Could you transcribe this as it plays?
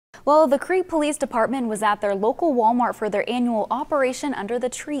Well, the Crete Police Department was at their local Walmart for their annual Operation Under the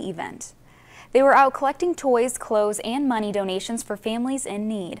Tree event. They were out collecting toys, clothes, and money donations for families in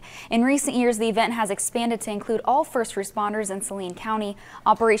need. In recent years, the event has expanded to include all first responders in Saline County.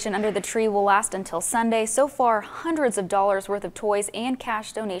 Operation Under the Tree will last until Sunday. So far, hundreds of dollars worth of toys and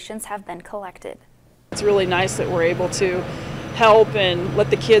cash donations have been collected. It's really nice that we're able to help and let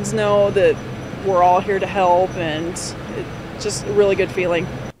the kids know that we're all here to help, and it's just a really good feeling.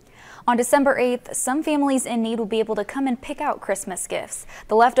 On December 8th, some families in need will be able to come and pick out Christmas gifts.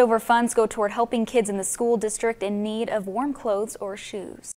 The leftover funds go toward helping kids in the school district in need of warm clothes or shoes.